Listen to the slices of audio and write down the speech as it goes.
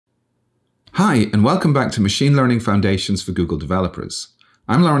Hi, and welcome back to Machine Learning Foundations for Google Developers.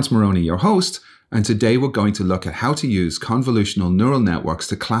 I'm Lawrence Moroney, your host, and today we're going to look at how to use convolutional neural networks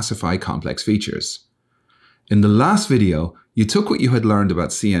to classify complex features. In the last video, you took what you had learned about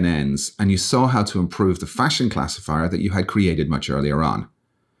CNNs and you saw how to improve the fashion classifier that you had created much earlier on.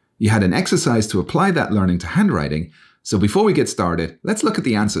 You had an exercise to apply that learning to handwriting, so before we get started, let's look at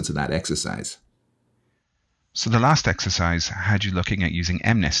the answer to that exercise. So the last exercise had you looking at using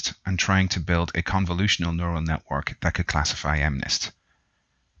MNIST and trying to build a convolutional neural network that could classify MNIST.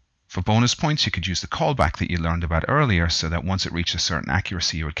 For bonus points, you could use the callback that you learned about earlier so that once it reached a certain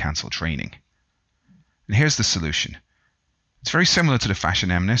accuracy, you would cancel training. And here's the solution. It's very similar to the fashion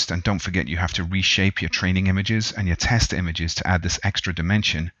MNIST, and don't forget you have to reshape your training images and your test images to add this extra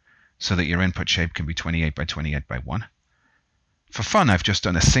dimension so that your input shape can be 28 by 28 by 1. For fun, I've just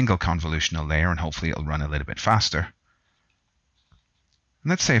done a single convolutional layer and hopefully it'll run a little bit faster. And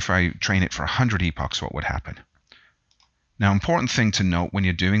let's say if I train it for 100 epochs, what would happen? Now, important thing to note when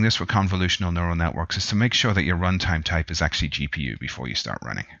you're doing this with convolutional neural networks is to make sure that your runtime type is actually GPU before you start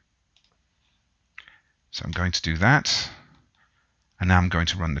running. So I'm going to do that, and now I'm going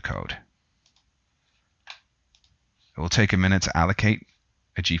to run the code. It will take a minute to allocate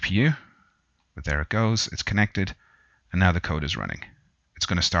a GPU, but there it goes, it's connected. And now the code is running. It's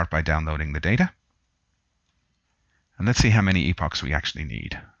going to start by downloading the data. And let's see how many epochs we actually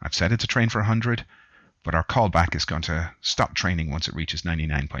need. I've set it to train for 100, but our callback is going to stop training once it reaches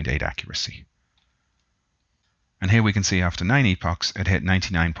 99.8 accuracy. And here we can see after 9 epochs, it hit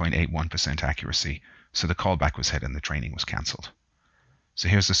 99.81% accuracy. So the callback was hit and the training was cancelled. So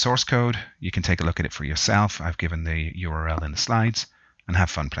here's the source code. You can take a look at it for yourself. I've given the URL in the slides and have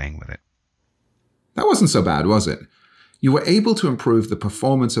fun playing with it. That wasn't so bad, was it? You were able to improve the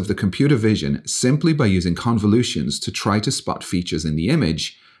performance of the computer vision simply by using convolutions to try to spot features in the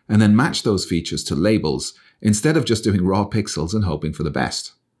image and then match those features to labels instead of just doing raw pixels and hoping for the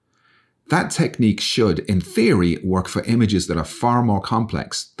best. That technique should, in theory, work for images that are far more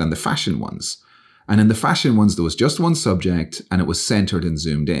complex than the fashion ones. And in the fashion ones, there was just one subject and it was centered and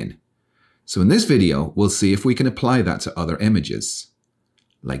zoomed in. So in this video, we'll see if we can apply that to other images.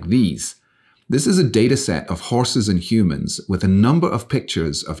 Like these. This is a data set of horses and humans with a number of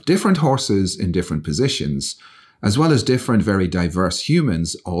pictures of different horses in different positions, as well as different very diverse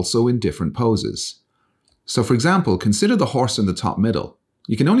humans also in different poses. So for example, consider the horse in the top middle.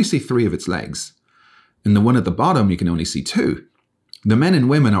 You can only see 3 of its legs. In the one at the bottom, you can only see 2. The men and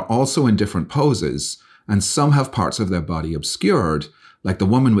women are also in different poses, and some have parts of their body obscured, like the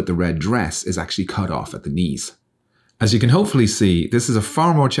woman with the red dress is actually cut off at the knees. As you can hopefully see, this is a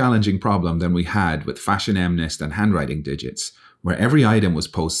far more challenging problem than we had with fashion MNIST and handwriting digits, where every item was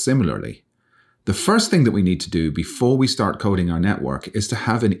posed similarly. The first thing that we need to do before we start coding our network is to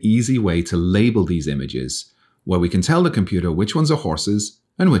have an easy way to label these images, where we can tell the computer which ones are horses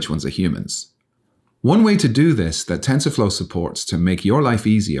and which ones are humans. One way to do this that TensorFlow supports to make your life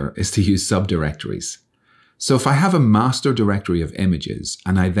easier is to use subdirectories. So if I have a master directory of images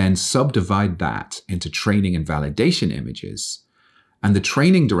and I then subdivide that into training and validation images, and the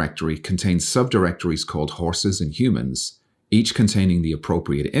training directory contains subdirectories called horses and humans, each containing the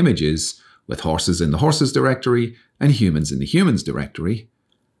appropriate images, with horses in the horses directory and humans in the humans directory.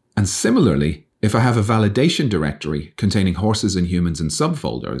 And similarly, if I have a validation directory containing horses and humans in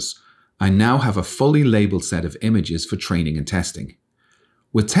subfolders, I now have a fully labeled set of images for training and testing.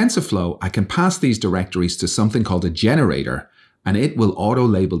 With TensorFlow, I can pass these directories to something called a generator, and it will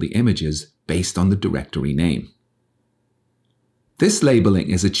auto-label the images based on the directory name. This labeling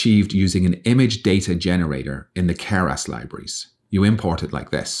is achieved using an image data generator in the Keras libraries. You import it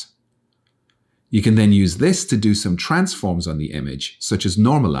like this. You can then use this to do some transforms on the image, such as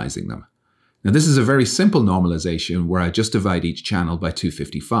normalizing them. Now this is a very simple normalization where I just divide each channel by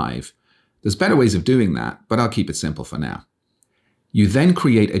 255. There's better ways of doing that, but I'll keep it simple for now. You then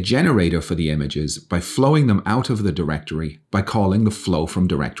create a generator for the images by flowing them out of the directory by calling the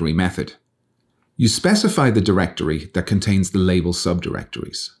flowFromDirectory method. You specify the directory that contains the label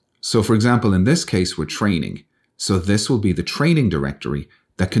subdirectories. So for example, in this case, we're training. So this will be the training directory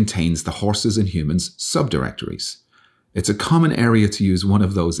that contains the horses and humans subdirectories. It's a common area to use one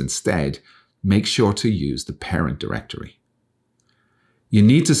of those instead. Make sure to use the parent directory. You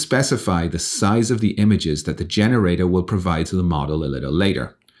need to specify the size of the images that the generator will provide to the model a little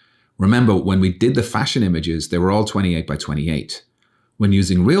later. Remember, when we did the fashion images, they were all 28 by 28. When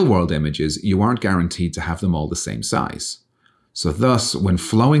using real-world images, you aren't guaranteed to have them all the same size. So thus, when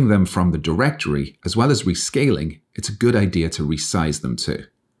flowing them from the directory, as well as rescaling, it's a good idea to resize them too.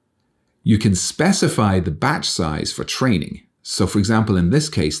 You can specify the batch size for training. So for example, in this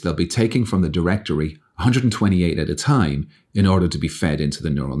case, they'll be taking from the directory 128 at a time in order to be fed into the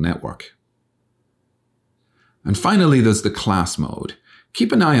neural network. And finally, there's the class mode.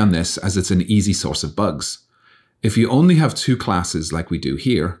 Keep an eye on this as it's an easy source of bugs. If you only have 2 classes like we do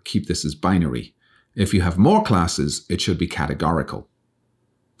here, keep this as binary. If you have more classes, it should be categorical.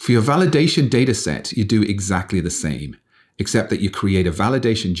 For your validation dataset, you do exactly the same, except that you create a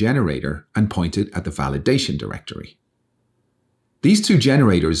validation generator and point it at the validation directory. These 2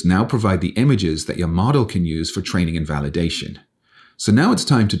 generators now provide the images that your model can use for training and validation. So now it's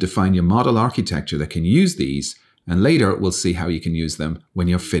time to define your model architecture that can use these, and later we'll see how you can use them when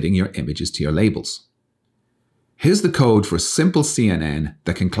you're fitting your images to your labels. Here's the code for a simple CNN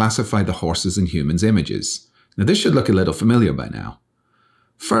that can classify the horses and humans images. Now this should look a little familiar by now.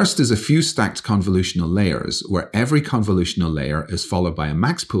 First is a few stacked convolutional layers, where every convolutional layer is followed by a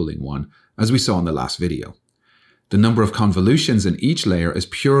max pooling one, as we saw in the last video. The number of convolutions in each layer is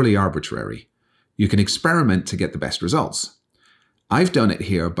purely arbitrary. You can experiment to get the best results. I've done it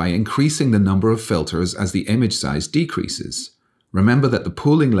here by increasing the number of filters as the image size decreases. Remember that the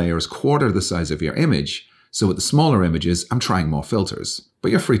pooling layers quarter the size of your image, so with the smaller images, I'm trying more filters, but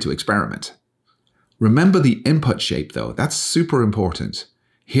you're free to experiment. Remember the input shape though, that's super important.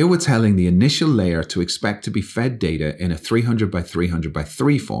 Here we're telling the initial layer to expect to be fed data in a 300 by 300 by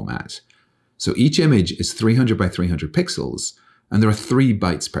 3 format. So each image is 300 by 300 pixels, and there are 3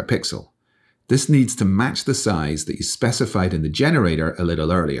 bytes per pixel. This needs to match the size that you specified in the generator a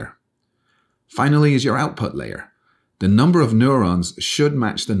little earlier. Finally is your output layer. The number of neurons should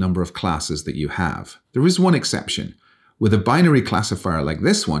match the number of classes that you have. There is one exception. With a binary classifier like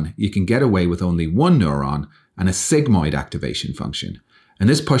this one, you can get away with only 1 neuron and a sigmoid activation function. And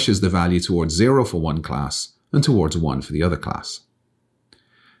this pushes the value towards 0 for one class and towards 1 for the other class.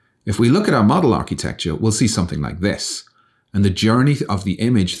 If we look at our model architecture, we'll see something like this. And the journey of the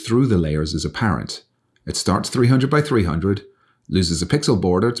image through the layers is apparent. It starts 300 by 300, loses a pixel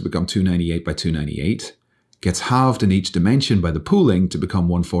border to become 298 by 298, gets halved in each dimension by the pooling to become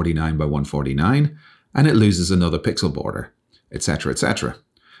 149 by 149, and it loses another pixel border, etc., etc.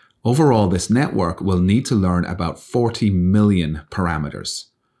 Overall, this network will need to learn about 40 million parameters.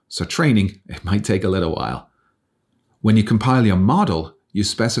 So training, it might take a little while. When you compile your model, you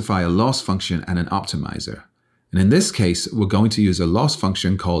specify a loss function and an optimizer. And in this case, we're going to use a loss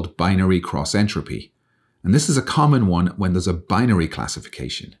function called binary cross entropy. And this is a common one when there's a binary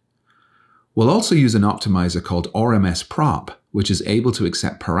classification. We'll also use an optimizer called RMS prop, which is able to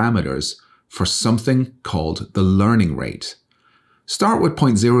accept parameters for something called the learning rate. Start with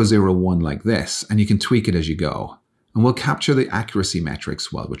 0.001 like this, and you can tweak it as you go. And we'll capture the accuracy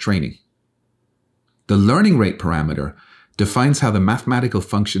metrics while we're training. The learning rate parameter defines how the mathematical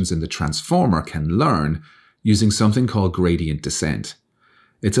functions in the transformer can learn using something called gradient descent.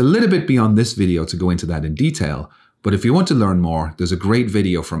 It's a little bit beyond this video to go into that in detail, but if you want to learn more, there's a great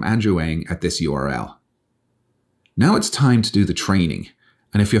video from Andrew Ng at this URL. Now it's time to do the training.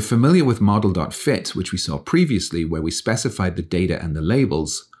 And if you're familiar with model.fit, which we saw previously where we specified the data and the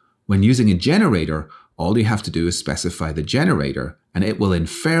labels, when using a generator, all you have to do is specify the generator and it will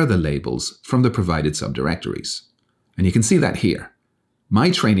infer the labels from the provided subdirectories. And you can see that here. My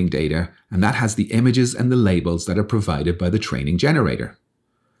training data, and that has the images and the labels that are provided by the training generator.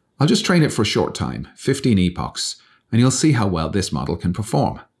 I'll just train it for a short time, 15 epochs, and you'll see how well this model can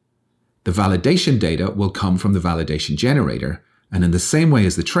perform. The validation data will come from the validation generator, and in the same way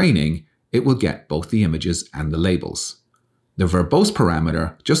as the training, it will get both the images and the labels. The verbose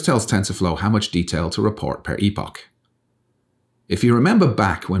parameter just tells TensorFlow how much detail to report per epoch. If you remember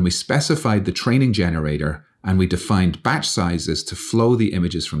back when we specified the training generator and we defined batch sizes to flow the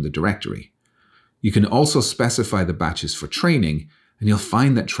images from the directory, you can also specify the batches for training, and you'll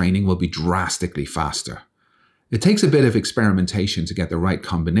find that training will be drastically faster. It takes a bit of experimentation to get the right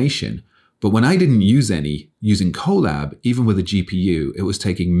combination, but when I didn't use any, using Colab, even with a GPU, it was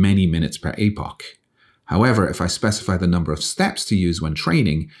taking many minutes per epoch. However, if I specify the number of steps to use when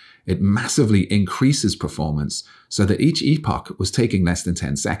training, it massively increases performance so that each epoch was taking less than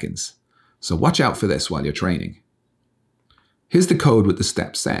 10 seconds. So watch out for this while you're training. Here's the code with the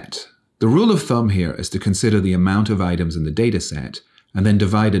step set. The rule of thumb here is to consider the amount of items in the dataset and then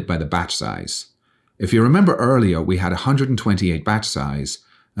divide it by the batch size. If you remember earlier, we had 128 batch size,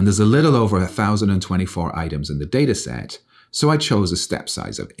 and there's a little over 1,024 items in the dataset, so I chose a step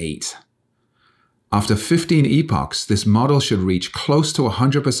size of 8. After 15 epochs, this model should reach close to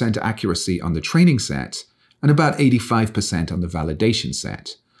 100% accuracy on the training set and about 85% on the validation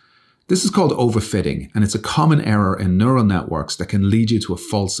set. This is called overfitting, and it's a common error in neural networks that can lead you to a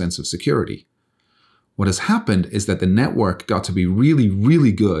false sense of security. What has happened is that the network got to be really,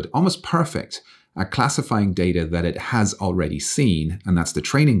 really good, almost perfect, at classifying data that it has already seen, and that's the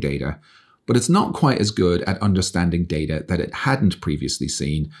training data, but it's not quite as good at understanding data that it hadn't previously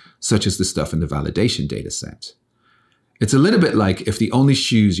seen, such as the stuff in the validation dataset. It's a little bit like if the only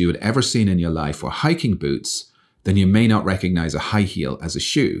shoes you had ever seen in your life were hiking boots, then you may not recognize a high heel as a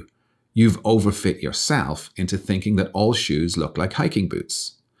shoe. You've overfit yourself into thinking that all shoes look like hiking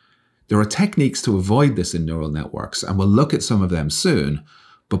boots. There are techniques to avoid this in neural networks, and we'll look at some of them soon.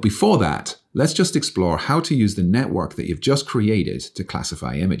 But before that, let's just explore how to use the network that you've just created to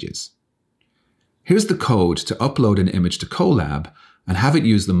classify images. Here's the code to upload an image to Colab and have it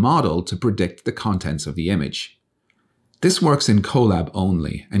use the model to predict the contents of the image. This works in Colab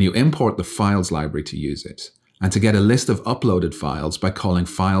only, and you import the files library to use it, and to get a list of uploaded files by calling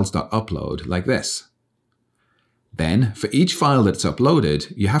files.upload like this. Then, for each file that's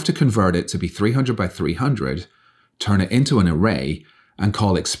uploaded, you have to convert it to be 300 by 300, turn it into an array, and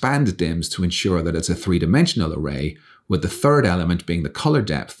call expandDims to ensure that it's a three-dimensional array, with the third element being the color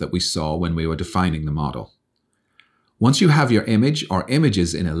depth that we saw when we were defining the model. Once you have your image or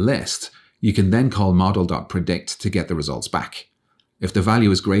images in a list, you can then call model.predict to get the results back. If the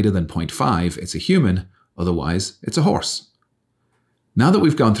value is greater than 0.5, it's a human, otherwise it's a horse. Now that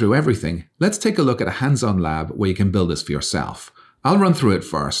we've gone through everything, let's take a look at a hands-on lab where you can build this for yourself. I'll run through it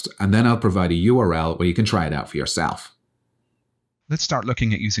first, and then I'll provide a URL where you can try it out for yourself. Let's start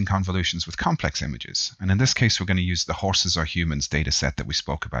looking at using convolutions with complex images, and in this case we're going to use the horses or humans dataset that we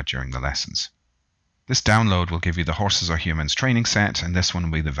spoke about during the lessons. This download will give you the horses or humans training set, and this one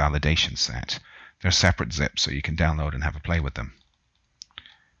will be the validation set. They're separate zips, so you can download and have a play with them.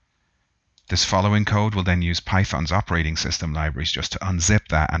 This following code will then use Python's operating system libraries just to unzip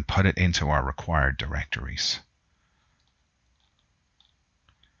that and put it into our required directories.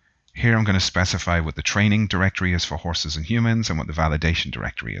 Here I'm going to specify what the training directory is for horses and humans and what the validation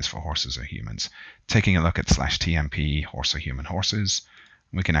directory is for horses or humans. Taking a look at /tmp horse or human horses,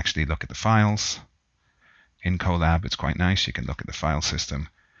 we can actually look at the files. In Colab, it's quite nice. You can look at the file system,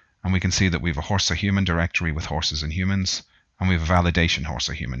 and we can see that we have a horse or human directory with horses and humans, and we have a validation horse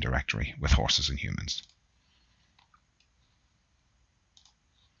or human directory with horses and humans.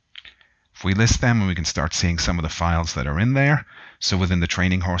 If we list them, we can start seeing some of the files that are in there. So within the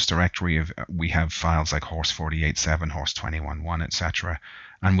training horse directory, we have files like horse 48.7, horse 21.1, etc.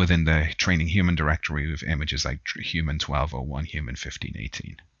 And within the training human directory, we have images like human 12.01, human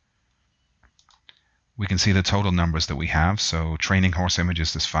 15.18. We can see the total numbers that we have. So training horse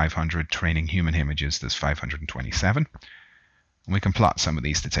images, there's 500. Training human images, there's 527. And we can plot some of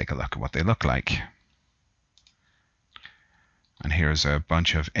these to take a look at what they look like. And here's a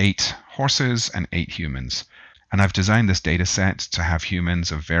bunch of 8 horses and 8 humans. And I've designed this data set to have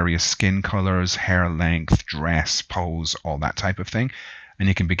humans of various skin colors, hair length, dress, pose, all that type of thing. And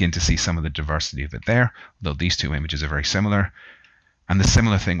you can begin to see some of the diversity of it there, though these two images are very similar. And the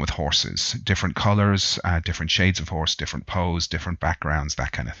similar thing with horses, different colors, different shades of horse, different pose, different backgrounds,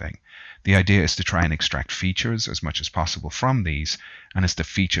 that kind of thing. The idea is to try and extract features as much as possible from these, and it's the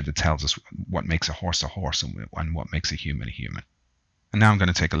feature that tells us what makes a horse and what makes a human a human. And now I'm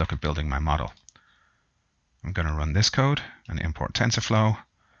going to take a look at building my model. I'm going to run this code and import TensorFlow.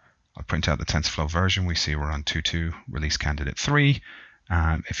 I'll print out the TensorFlow version. We see we're on 2.2 release candidate 3.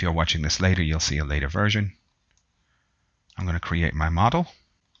 If you're watching this later, you'll see a later version. I'm going to create my model.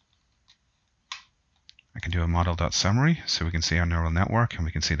 I can do a model.summary so we can see our neural network and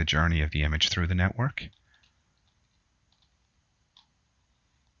we can see the journey of the image through the network.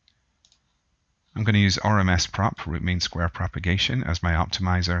 I'm going to use RMS_prop, root mean square propagation, as my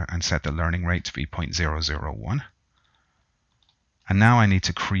optimizer and set the learning rate to be 0.001. And now I need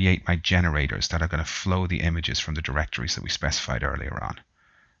to create my generators that are going to flow the images from the directories that we specified earlier on.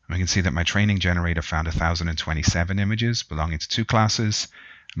 And we can see that my training generator found 1,027 images belonging to 2 classes,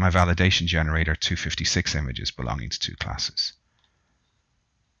 and my validation generator 256 images belonging to 2 classes.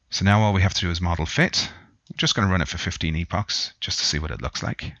 So now all we have to do is model fit. I'm just going to run it for 15 epochs just to see what it looks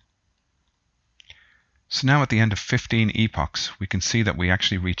like. So now at the end of 15 epochs, we can see that we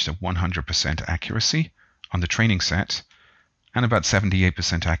actually reached a 100% accuracy on the training set and about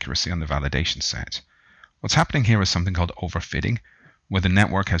 78% accuracy on the validation set. What's happening here is something called overfitting, where the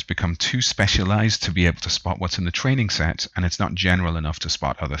network has become too specialized to be able to spot what's in the training set, and it's not general enough to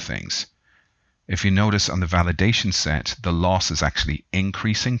spot other things. If you notice on the validation set, the loss is actually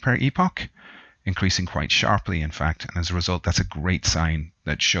increasing per epoch, increasing quite sharply, in fact, and as a result, that's a great sign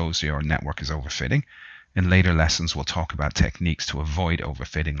that shows your network is overfitting. In later lessons, we'll talk about techniques to avoid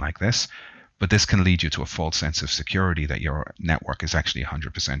overfitting like this, but this can lead you to a false sense of security that your network is actually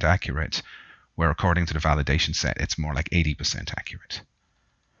 100% accurate, where according to the validation set, it's more like 80% accurate.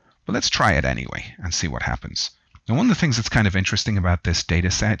 But let's try it anyway and see what happens. Now, one of the things that's kind of interesting about this data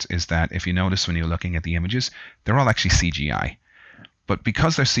set is that if you notice when you're looking at the images, they're all actually CGI. But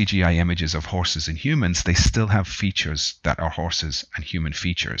because they're CGI images of horses and humans, they still have features that are horses and human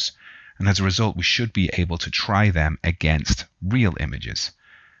features. And as a result, we should be able to try them against real images.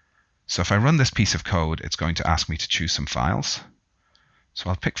 So if I run this piece of code, it's going to ask me to choose some files. So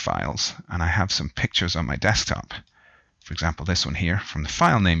I'll pick files, and I have some pictures on my desktop. For example, this one here, from the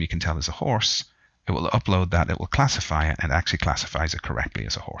file name you can tell is a horse. It will upload that, it will classify it, and it actually classifies it correctly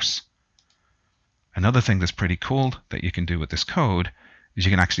as a horse. Another thing that's pretty cool that you can do with this code is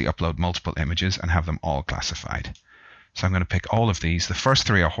you can actually upload multiple images and have them all classified. So I'm going to pick all of these. The first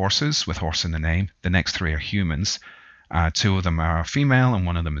 3 are horses with horse in the name. The next 3 are humans. 2 of them are female and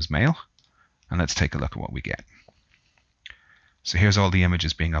 1 of them is male. And let's take a look at what we get. So here's all the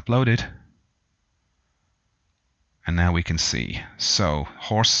images being uploaded. And now we can see. So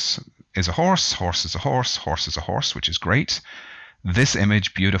horse is a horse, horse is a horse, horse is a horse, which is great. This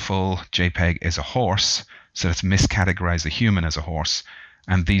image, beautiful JPEG, is a horse. So it's miscategorized the human as a horse.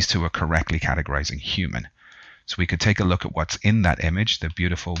 And these 2 are correctly categorizing human. So we could take a look at what's in that image, the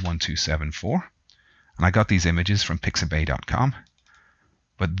beautiful 1274. And I got these images from pixabay.com.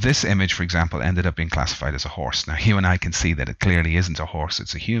 But this image, for example, ended up being classified as a horse. Now, you and I can see that it clearly isn't a horse,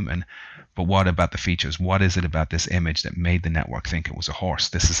 it's a human. But what about the features? What is it about this image that made the network think it was a horse?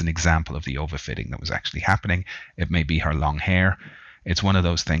 This is an example of the overfitting that was actually happening. It may be her long hair. It's one of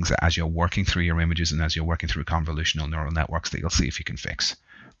those things that as you're working through your images and as you're working through convolutional neural networks that you'll see if you can fix.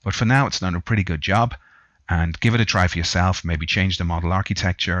 But for now, it's done a pretty good job. And give it a try for yourself. Maybe change the model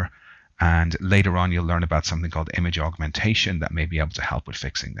architecture. And later on, you'll learn about something called image augmentation that may be able to help with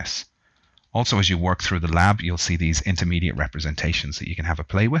fixing this. Also, as you work through the lab, you'll see these intermediate representations that you can have a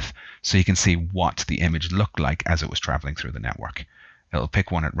play with, so you can see what the image looked like as it was traveling through the network. It'll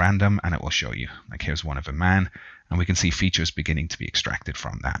pick one at random, and it will show you. Like here's one of a man, and we can see features beginning to be extracted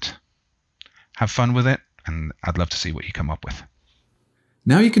from that. Have fun with it, and I'd love to see what you come up with.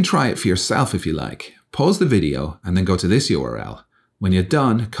 Now you can try it for yourself if you like. Pause the video, and then go to this URL. When you're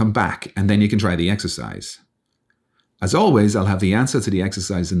done, come back, and then you can try the exercise. As always, I'll have the answer to the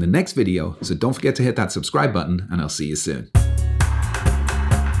exercise in the next video, so don't forget to hit that subscribe button, and I'll see you soon.